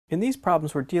In these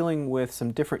problems, we're dealing with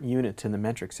some different units in the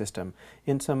metric system,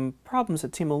 in some problems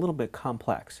that seem a little bit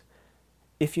complex.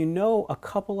 If you know a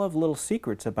couple of little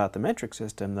secrets about the metric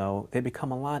system, though, they become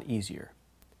a lot easier.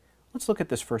 Let's look at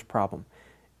this first problem.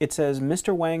 It says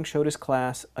Mr. Wang showed his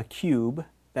class a cube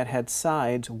that had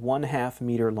sides 1/2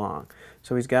 meter long.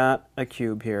 So he's got a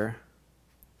cube here.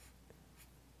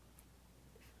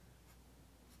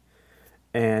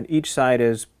 And each side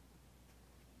is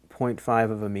 0.5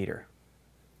 of a meter.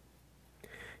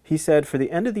 He said, for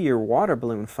the end of the year water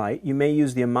balloon fight, you may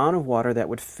use the amount of water that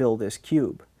would fill this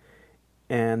cube.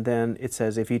 And then it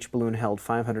says if each balloon held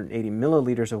 580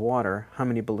 milliliters of water, how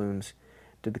many balloons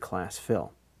did the class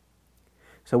fill?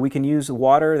 So we can use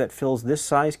water that fills this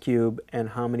size cube, and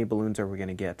how many balloons are we going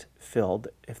to get filled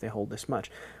if they hold this much?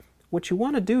 What you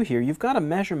want to do here, you've got a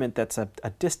measurement that's a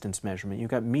distance measurement.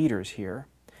 You've got meters here,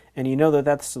 and you know that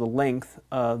that's the length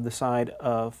of the side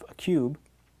of a cube.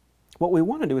 What we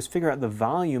want to do is figure out the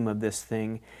volume of this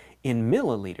thing in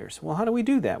milliliters. Well, how do we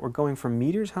do that? We're going from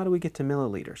meters. How do we get to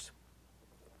milliliters?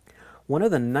 One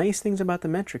of the nice things about the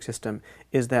metric system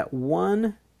is that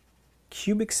 1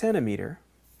 cubic centimeter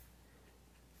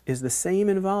is the same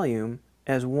in volume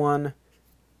as 1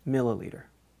 milliliter.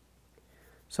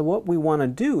 So what we want to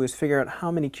do is figure out how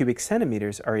many cubic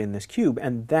centimeters are in this cube,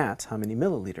 and that's how many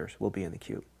milliliters will be in the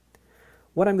cube.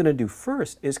 What I'm going to do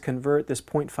first is convert this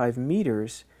 0.5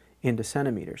 meters into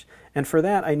centimeters. And for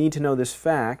that, I need to know this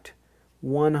fact: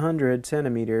 100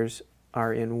 centimeters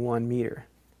are in 1 meter.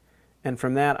 And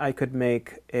from that, I could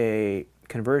make a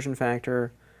conversion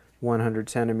factor, 100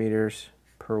 centimeters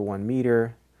per 1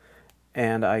 meter,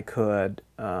 and I could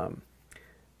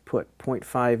put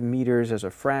 0.5 meters as a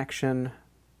fraction,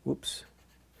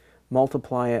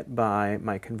 multiply it by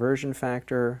my conversion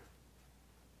factor.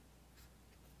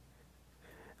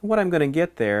 What I'm going to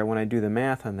get there when I do the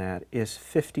math on that is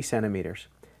 50 centimeters.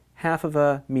 Half of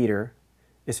a meter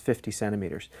is 50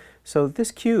 centimeters. So this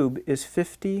cube is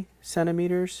 50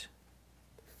 centimeters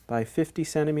by 50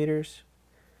 centimeters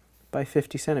by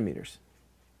 50 centimeters.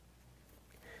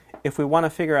 If we want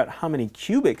to figure out how many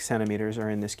cubic centimeters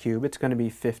are in this cube, it's going to be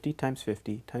 50 times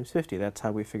 50 times 50. That's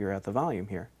how we figure out the volume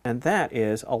here. And that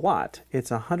is a lot.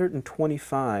 It's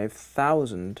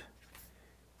 125,000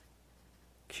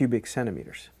 cubic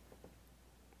centimeters,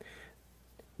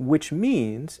 which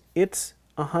means it's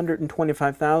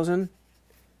 125,000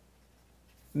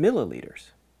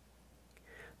 milliliters.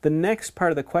 The next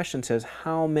part of the question says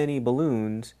how many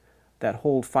balloons that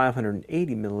hold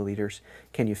 580 milliliters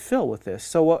can you fill with this?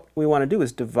 So what we want to do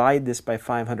is divide this by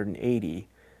 580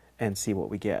 and see what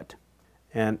we get.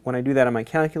 And when I do that on my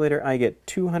calculator, I get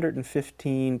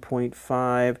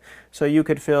 215.5. So you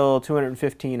could fill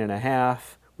 215 and a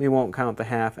half. We won't count the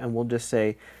half, and we'll just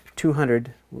say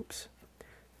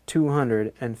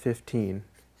 215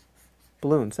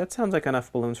 balloons. That sounds like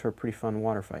enough balloons for a pretty fun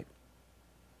water fight.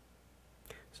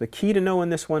 So the key to know in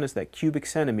this one is that cubic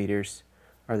centimeters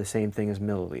are the same thing as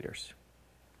milliliters.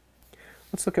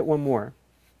 Let's look at one more.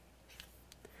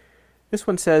 This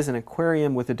one says an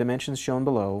aquarium with the dimensions shown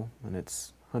below, and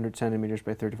it's 100 centimeters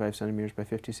by 35 centimeters by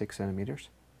 56 centimeters,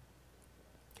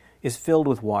 is filled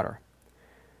with water.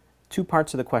 Two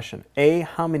parts of the question. A,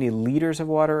 how many liters of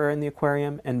water are in the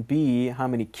aquarium? And B, how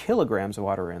many kilograms of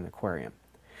water are in the aquarium?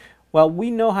 Well, we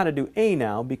know how to do A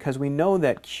now because we know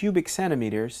that cubic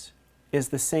centimeters is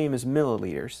the same as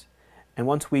milliliters. And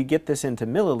once we get this into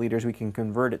milliliters, we can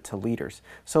convert it to liters.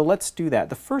 So let's do that.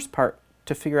 The first part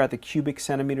to figure out the cubic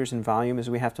centimeters in volume is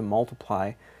we have to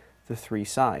multiply the three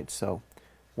sides. So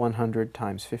 100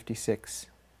 times 56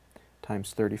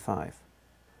 times 35.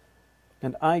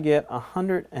 And I get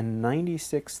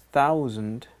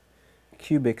 196,000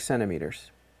 cubic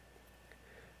centimeters,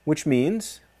 which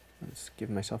means, let's give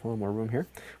myself a little more room here,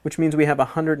 which means we have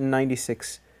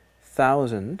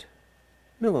 196,000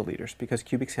 milliliters, because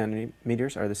cubic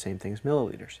centimeters are the same thing as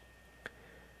milliliters.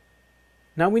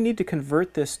 Now we need to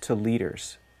convert this to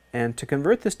liters. And to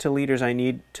convert this to liters, I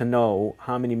need to know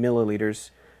how many milliliters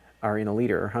are in a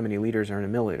liter, or how many liters are in a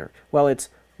milliliter. Well, it's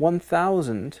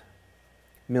 1,000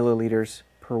 milliliters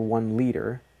per 1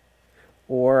 liter,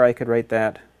 or I could write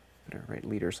that, write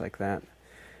liters like that,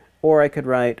 or I could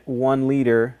write 1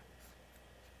 liter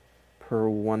per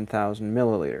 1,000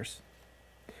 milliliters.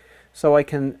 So I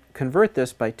can convert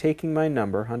this by taking my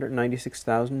number,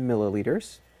 196,000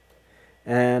 milliliters,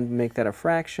 and make that a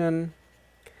fraction,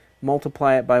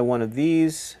 multiply it by one of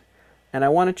these, and I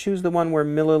want to choose the one where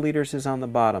milliliters is on the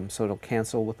bottom, so it'll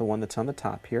cancel with the one that's on the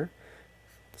top here.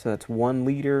 So that's 1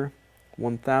 liter,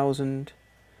 1,000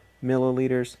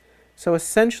 milliliters. So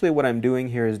essentially what I'm doing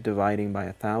here is dividing by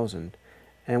 1,000.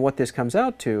 And what this comes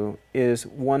out to is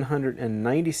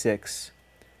 196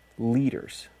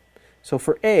 liters. So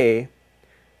for A,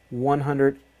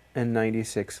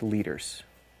 196 liters.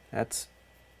 That's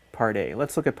part A.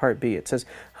 Let's look at part B. It says,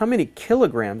 how many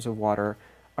kilograms of water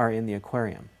are in the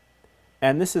aquarium?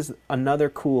 And this is another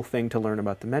cool thing to learn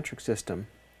about the metric system.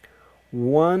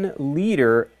 1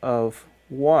 liter of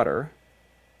water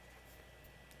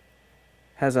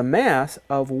has a mass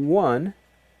of 1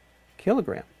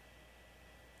 kilogram.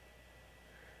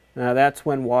 Now that's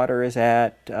when water is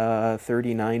at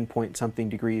 39 point something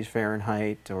degrees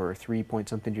Fahrenheit or 3 point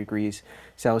something degrees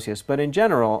Celsius. But in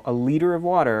general, a liter of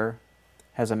water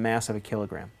has a mass of 1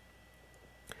 kilogram.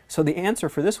 So the answer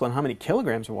for this one, how many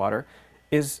kilograms of water,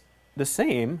 is the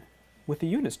same with the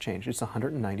units changed. It's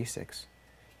 196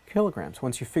 kilograms.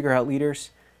 Once you figure out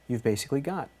liters, you've basically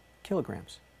got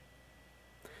kilograms.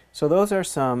 So those are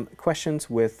some questions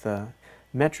with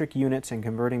metric units and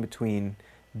converting between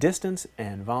distance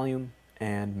and volume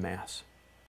and mass.